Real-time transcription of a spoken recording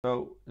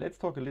So let's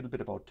talk a little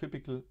bit about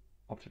typical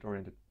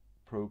object-oriented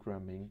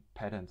programming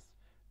patterns,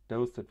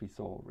 those that we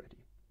saw already.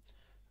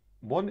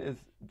 One is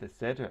the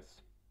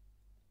setters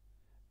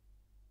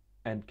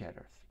and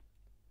getters.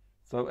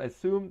 So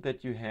assume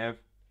that you have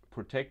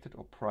protected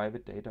or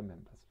private data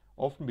members.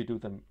 Often we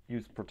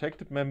use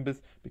protected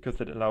members because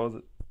that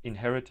allows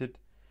inherited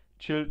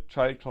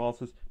child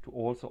classes to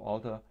also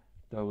alter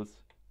those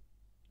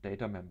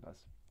data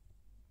members.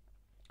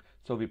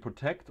 So we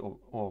protect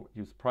or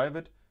use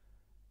private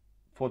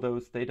for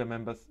those data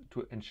members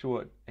to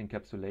ensure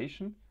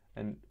encapsulation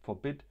and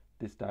forbid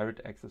this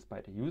direct access by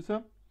the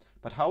user.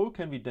 But how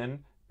can we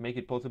then make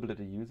it possible that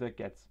the user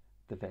gets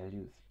the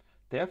values?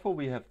 Therefore,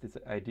 we have this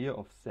idea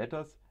of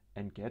setters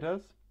and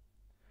getters.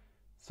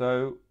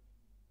 So,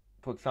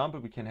 for example,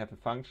 we can have a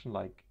function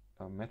like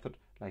a method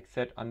like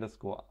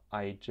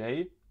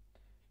set_ij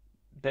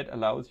that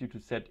allows you to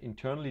set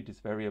internally these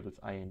variables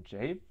I and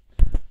j.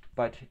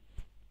 But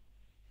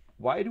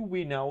why do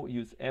we now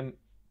use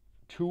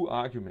two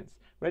arguments?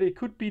 Well, it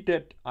could be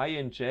that I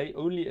and j,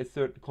 only a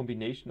certain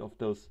combination of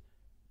those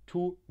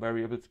two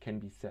variables can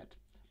be set,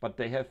 but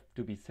they have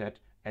to be set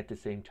at the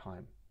same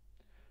time.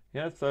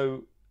 Yeah,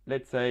 so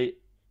let's say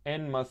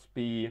n must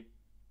be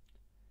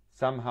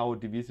somehow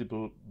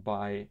divisible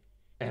by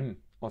m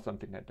or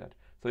something like that.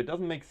 So it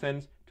doesn't make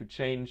sense to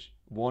change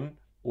one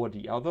or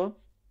the other.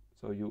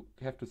 So you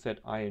have to set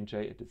I and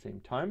j at the same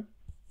time.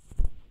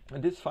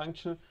 And this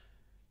function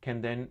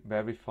can then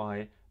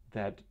verify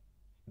that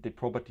the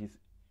properties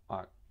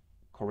are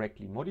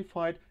correctly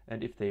modified,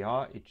 and if they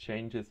are, it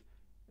changes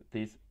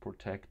these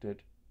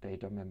protected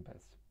data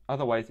members.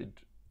 Otherwise,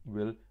 it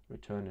will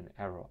return an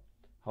error.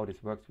 How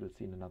this works, we'll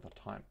see in another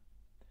time.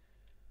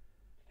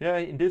 Yeah,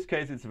 in this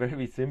case, it's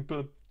very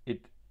simple.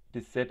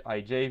 This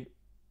setIj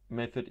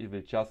method, it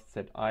will just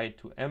set I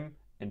to m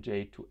and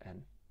j to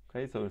n.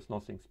 Okay, so it's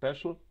nothing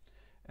special.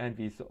 And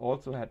we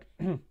also had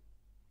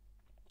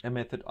a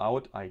method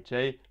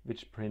outIj,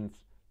 which prints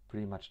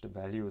pretty much the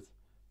values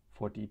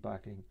for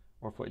debugging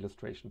or for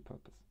illustration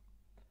purpose.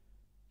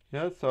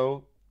 Yeah,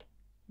 so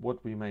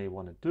what we may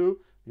want to do,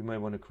 we may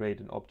want to create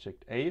an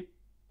object A,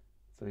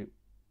 so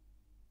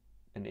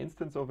an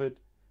instance of it.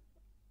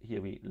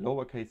 Here we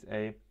lowercase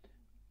a,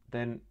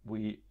 then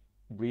we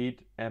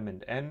read m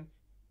and n,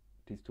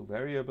 these two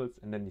variables,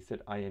 and then we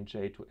set I and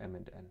j to m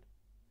and n.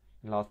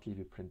 And lastly,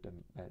 we print the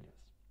values.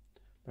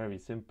 Very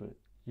simple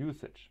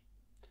usage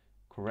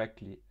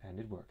correctly, and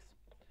it works.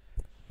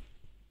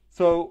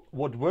 So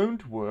what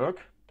won't work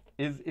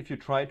is if you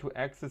try to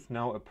access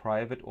now a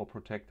private or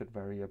protected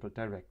variable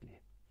directly.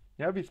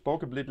 Yeah, we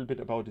spoke a little bit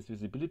about this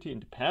visibility in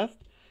the past,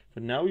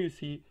 but now you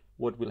see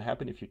what will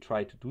happen if you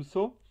try to do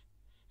so.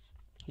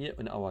 Here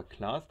in our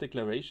class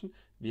declaration,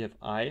 we have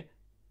I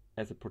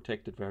as a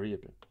protected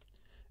variable.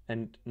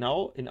 And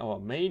now in our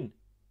main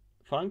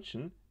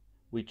function,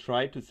 we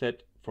try to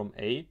set from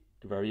A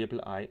the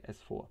variable I as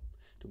 4.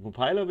 The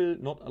compiler will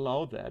not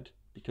allow that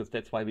because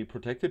that's why we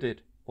protected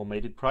it or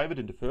made it private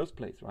in the first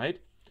place, right?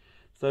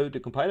 So the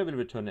compiler will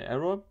return an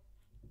error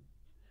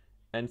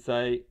and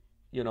say,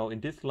 you know,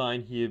 in this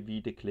line here, we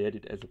declared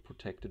it as a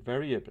protected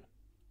variable.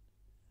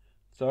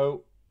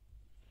 So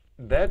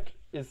that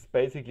is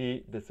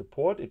basically the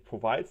support. It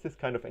provides this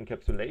kind of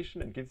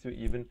encapsulation and gives you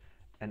even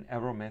an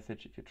error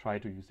message if you try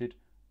to use it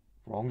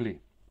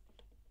wrongly.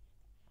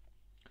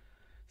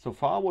 So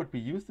far what we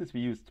used is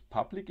we used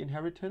public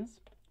inheritance,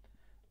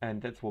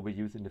 and that's what we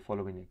use in the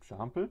following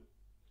example.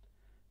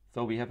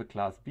 So we have a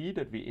class B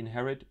that we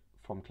inherit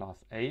from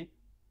class A,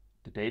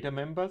 the data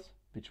members,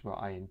 which were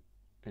I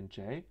and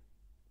j,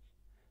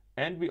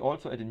 and we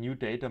also add a new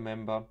data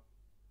member,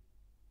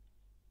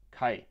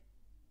 Kai.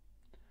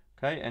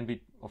 Okay, and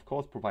we of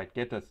course provide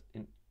getters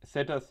in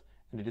setters,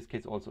 and in this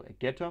case also a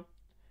getter.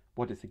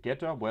 What is a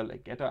getter? Well, a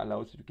getter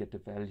allows you to get the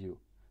value.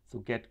 So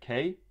get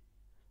K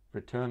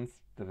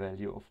returns the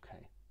value of K.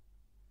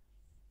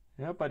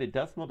 Yeah, but it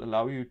does not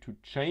allow you to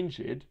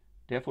change it.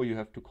 Therefore, you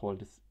have to call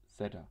this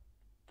setter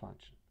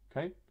function.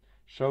 Okay,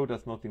 show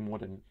does nothing more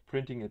than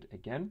printing it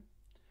again.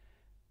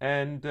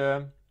 And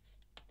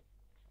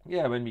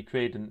yeah, when we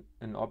create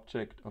an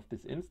object of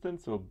this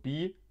instance, so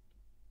B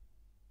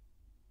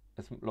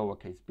as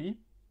lowercase b,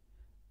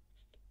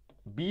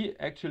 B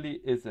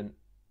actually is an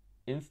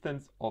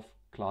instance of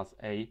class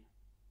A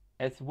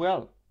as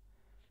well.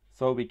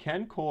 So we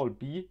can call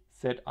B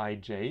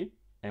setIj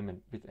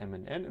with m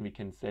and n, and we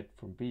can set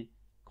from B,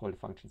 call the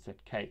function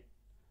setK.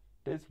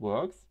 This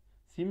works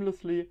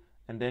seamlessly,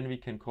 and then we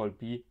can call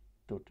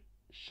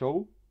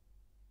b.show,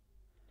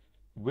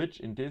 which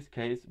in this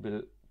case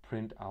will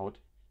print out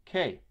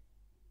K.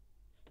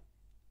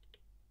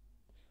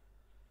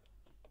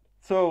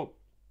 So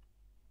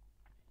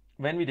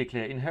when we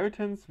declare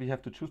inheritance, we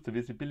have to choose the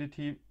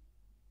visibility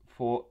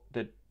for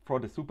the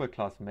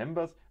superclass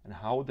members and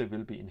how they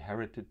will be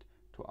inherited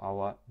to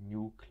our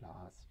new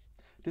class.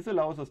 This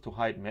allows us to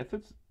hide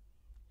methods.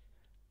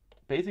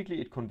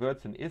 Basically, it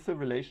converts an is a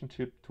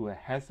relationship to a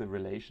has a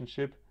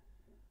relationship.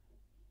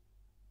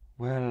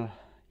 Well,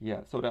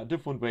 yeah, so there are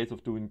different ways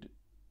of doing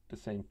the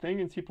same thing.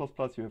 In C++,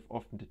 you have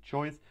often the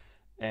choice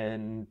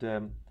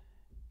and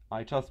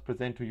I just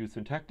present to you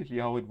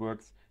syntactically how it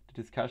works. The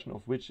discussion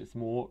of which is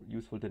more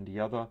useful than the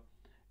other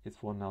is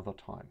for another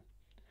time.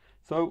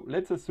 So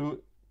let's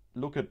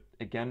look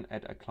again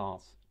at a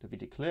class. That we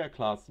declare a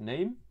class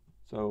name,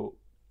 so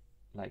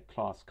like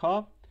class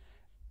car,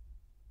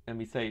 and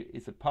we say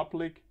is a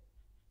public,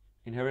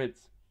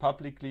 inherits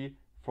publicly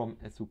from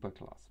a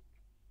superclass,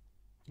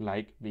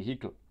 like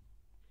vehicle.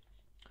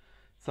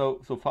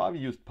 So far we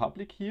used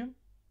public here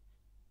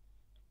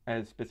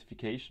as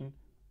specification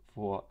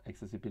for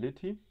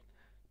accessibility.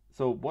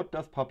 So what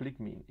does public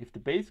mean? If the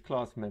base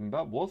class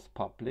member was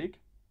public,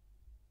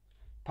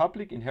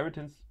 public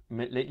inheritance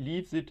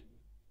leaves it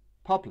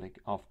public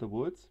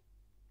afterwards.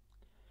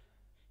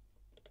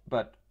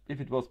 But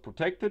if it was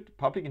protected,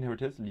 public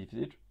inheritance leaves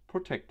it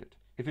protected.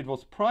 If it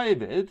was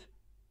private,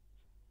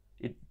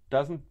 it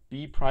doesn't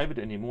be private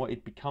anymore,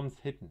 it becomes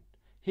hidden.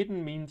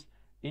 Hidden means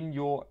in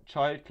your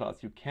child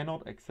class you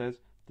cannot access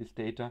this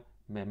data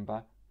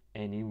member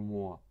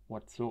anymore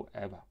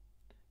whatsoever.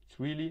 It's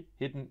really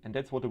hidden, and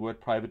that's what the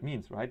word private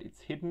means, right?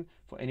 It's hidden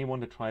for anyone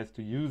that tries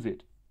to use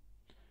it.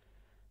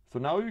 So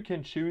now you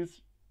can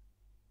choose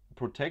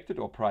protected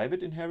or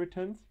private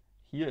inheritance.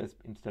 Here is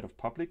instead of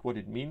public, what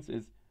it means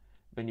is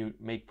when you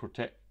make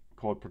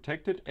call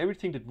protected,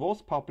 everything that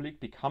was public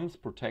becomes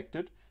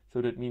protected.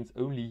 So that means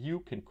only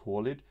you can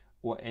call it,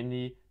 or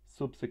any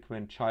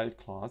subsequent child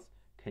class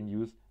can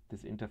use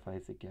this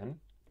interface again.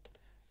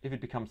 If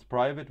it becomes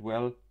private,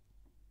 well,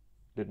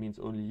 that means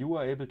only you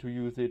are able to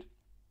use it.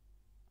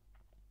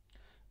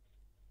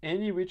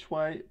 Any which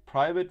way,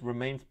 private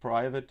remains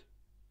private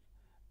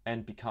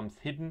and becomes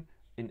hidden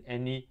in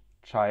any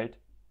child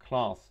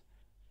class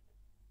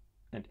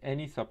and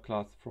any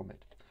subclass from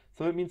it.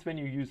 So it means when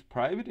you use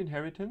private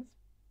inheritance,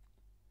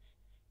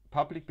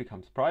 public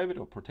becomes private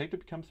or protected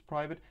becomes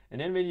private, and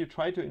then when you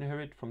try to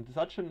inherit from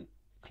such a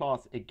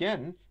class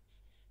again,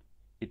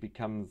 it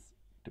becomes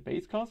the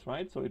base class,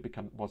 right? So it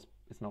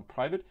is now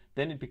private,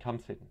 then it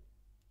becomes hidden.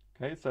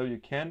 Okay, so you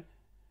can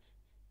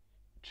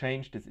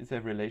change this is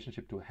a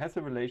relationship to a has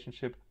a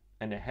relationship,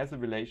 and a has a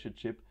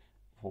relationship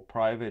for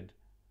private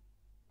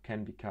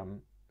can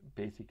become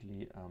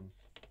basically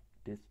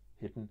this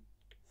hidden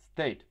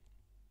state.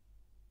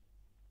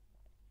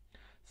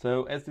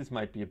 So as this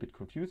might be a bit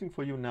confusing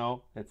for you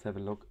now, let's have a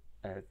look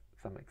at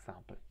some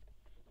example.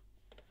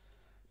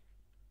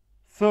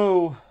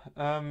 So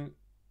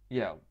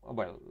yeah,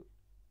 well,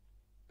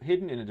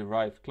 hidden in a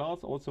derived class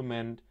also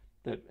meant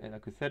that,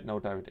 like I said, no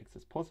direct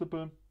access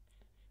possible.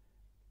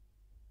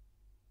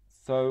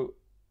 So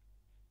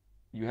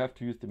you have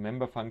to use the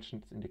member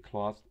functions in the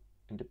class,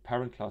 in the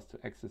parent class, to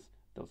access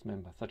those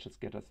members, such as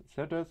getters and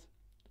setters.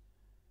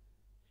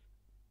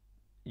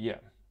 Yeah.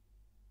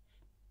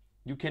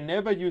 You can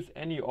never use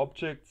any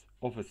objects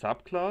of a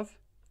subclass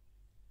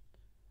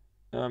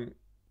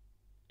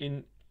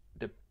in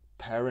the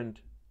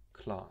parent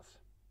class.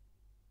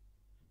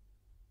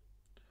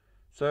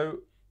 So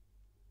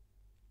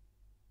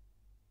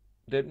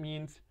that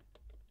means,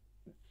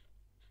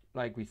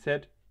 like we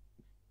said,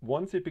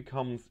 once it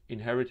becomes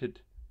inherited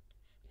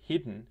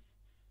hidden,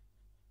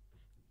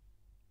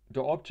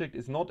 the object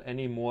is not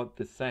anymore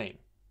the same.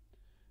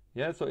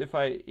 Yeah, so if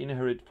I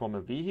inherit from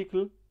a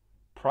vehicle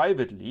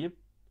privately,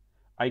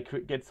 I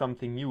get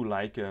something new,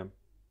 like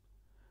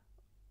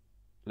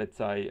let's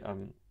say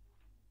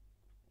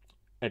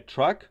a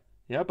truck.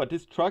 Yeah, but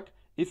this truck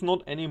is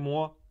not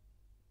anymore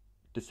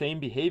the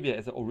same behavior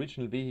as the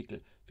original vehicle,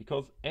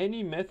 because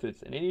any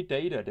methods and any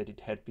data that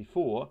it had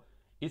before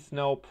is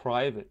now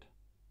private.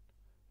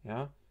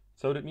 Yeah,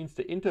 so that means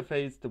the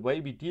interface, the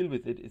way we deal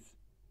with it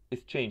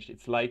is changed.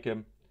 It's like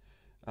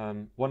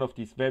one of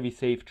these very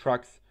safe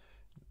trucks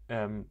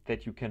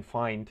that you can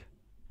find,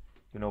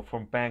 you know,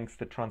 from banks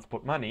that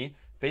transport money,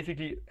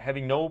 basically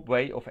having no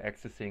way of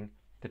accessing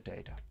the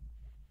data.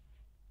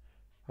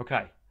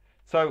 Okay,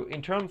 so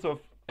in terms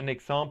of an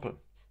example,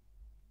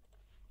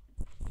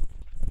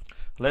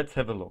 let's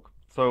have a look.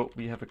 So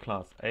we have a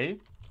class A,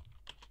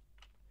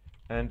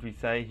 and we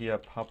say here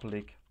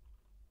public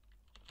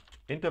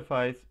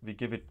interface, we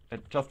give it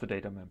just a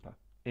data member,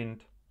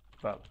 int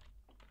val.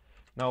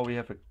 Now we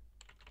have a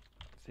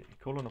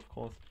semicolon, of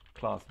course,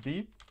 class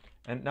B,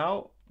 and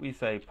now we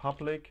say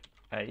public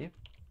A,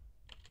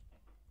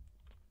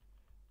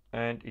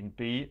 and in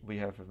B we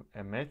have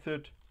a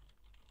method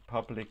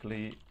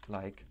publicly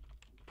like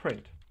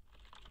print.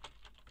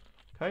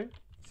 Okay,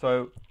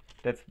 so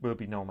that will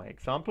be now my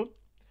example.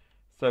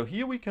 So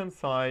here we can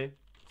say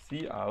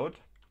cout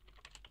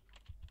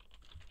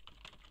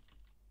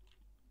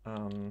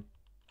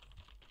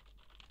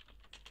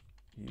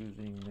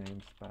using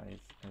namespace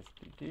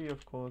std,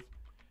 of course,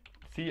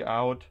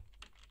 cout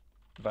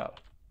val.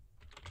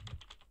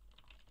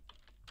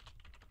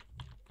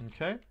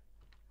 Okay,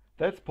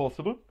 that's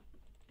possible.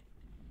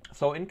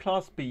 So in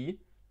class B,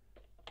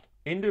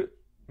 in the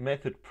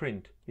method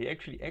print, we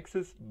actually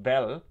access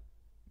val,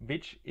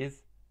 which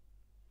is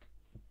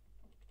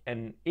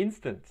an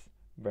instance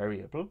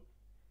variable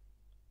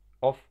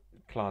of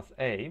class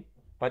A,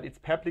 but it's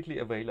publicly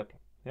available.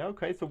 Yeah,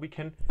 okay, so we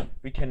can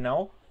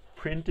now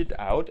print it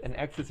out and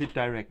access it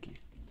directly.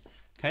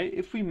 Okay,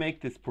 if we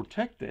make this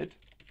protected,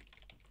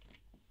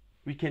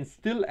 we can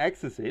still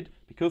access it,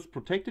 because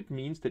protected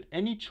means that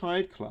any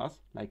child class,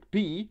 like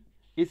B,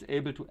 is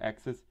able to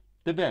access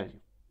the value,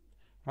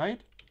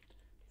 right?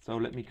 So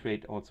let me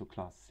create also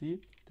class C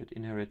that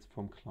inherits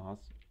from class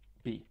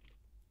B.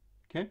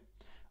 Okay.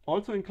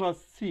 Also in class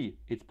C,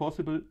 it's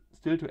possible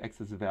still to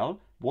access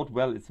val. What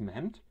val is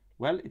meant?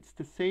 Well, it's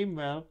the same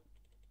val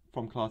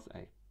from class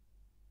A.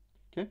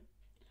 Okay.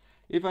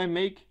 If I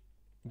make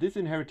this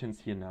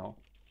inheritance here now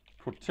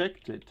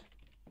protected,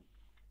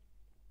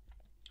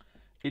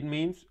 it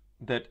means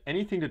that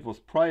anything that was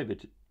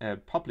private,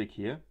 public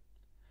here,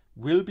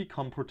 will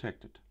become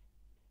protected.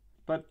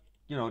 But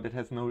you know, that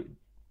has no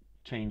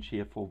change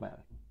here for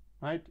val,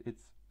 right?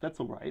 That's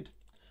all right.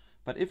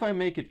 But if I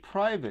make it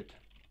private,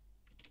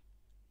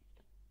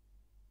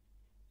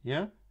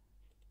 yeah,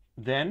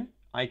 then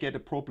I get a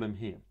problem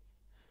here.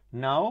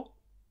 Now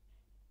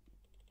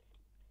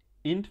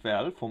int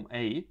val from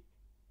A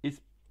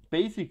is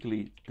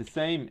basically the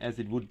same as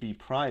it would be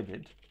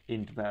private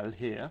int val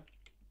here,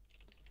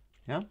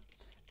 yeah,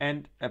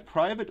 and a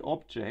private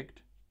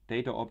object,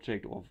 data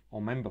object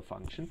or member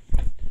function,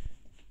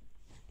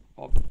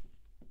 or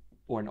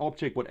an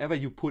object, whatever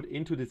you put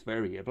into this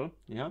variable,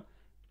 yeah,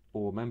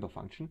 or member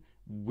function,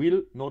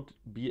 will not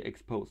be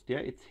exposed. Yeah,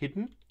 it's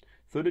hidden.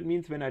 So that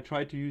means when I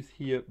try to use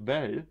here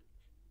val,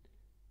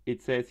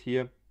 it says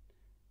here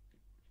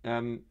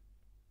val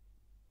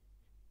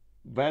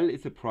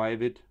is a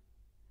private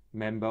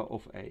member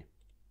of A.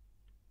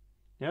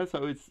 Yeah,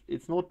 so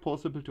it's not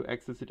possible to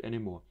access it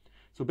anymore.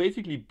 So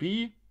basically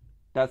B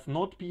does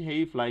not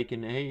behave like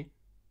an A,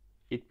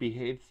 it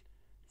behaves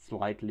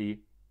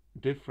slightly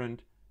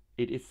different.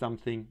 It is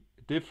something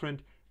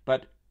different,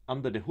 but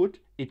under the hood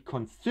it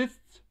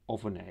consists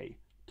of an A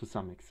to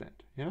some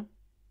extent. Yeah,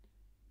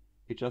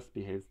 it just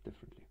behaves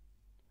differently.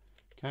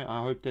 Okay,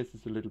 I hope this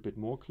is a little bit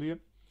more clear,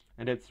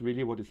 and that's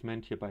really what is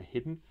meant here by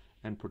hidden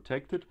and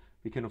protected.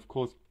 We can of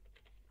course,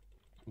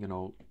 you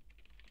know,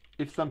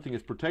 if something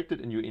is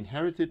protected and you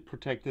inherit it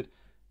protected,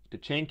 the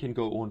chain can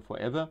go on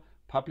forever.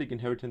 Public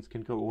inheritance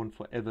can go on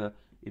forever.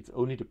 It's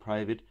only the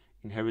private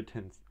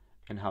inheritance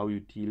and how you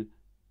deal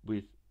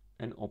with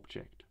an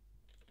object.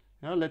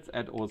 Now let's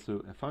add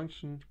also a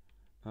function,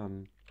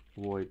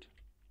 void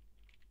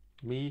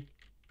me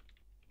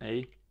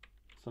a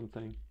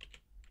something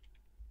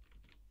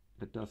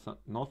that does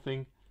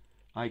nothing.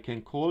 I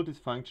can call this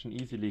function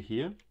easily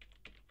here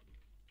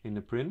in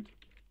a print.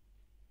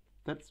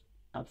 That's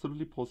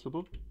absolutely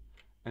possible,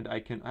 and I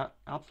can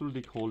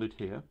absolutely call it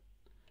here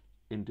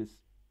in this.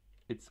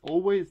 It's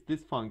always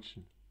this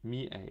function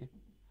me a,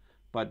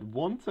 but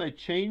once I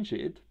change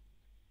it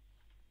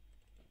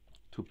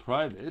to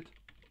private,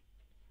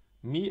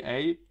 me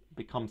a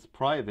becomes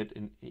private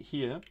in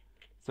here,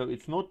 so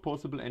it's not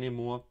possible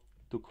anymore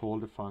to call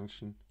the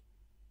function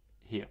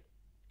here,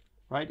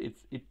 right?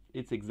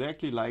 It's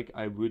exactly like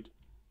I would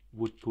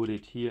put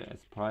it here as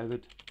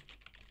private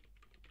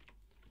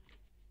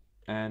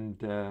and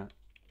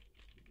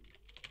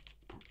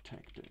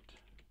protected.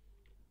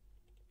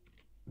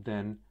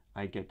 Then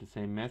I get the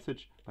same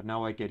message, but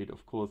now I get it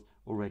of course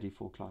already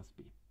for class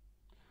B.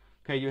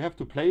 Okay, you have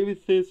to play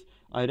with this.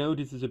 I know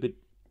this is a bit,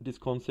 this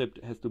concept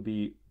has to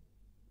be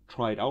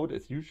tried out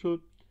as usual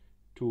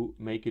to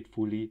make it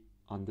fully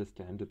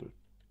understandable.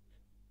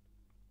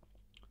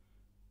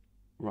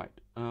 Right.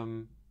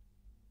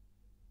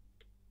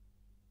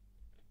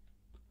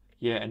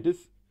 Yeah, and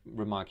this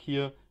remark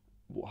here,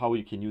 how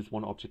you can use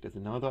one object as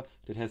another,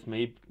 that has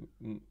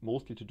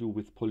mostly to do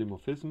with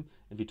polymorphism,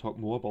 and we talk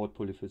more about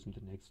polymorphism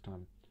the next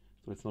time.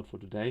 So it's not for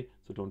today,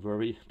 so don't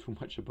worry too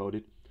much about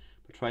it,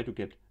 but try to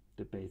get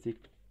the basic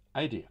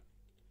idea.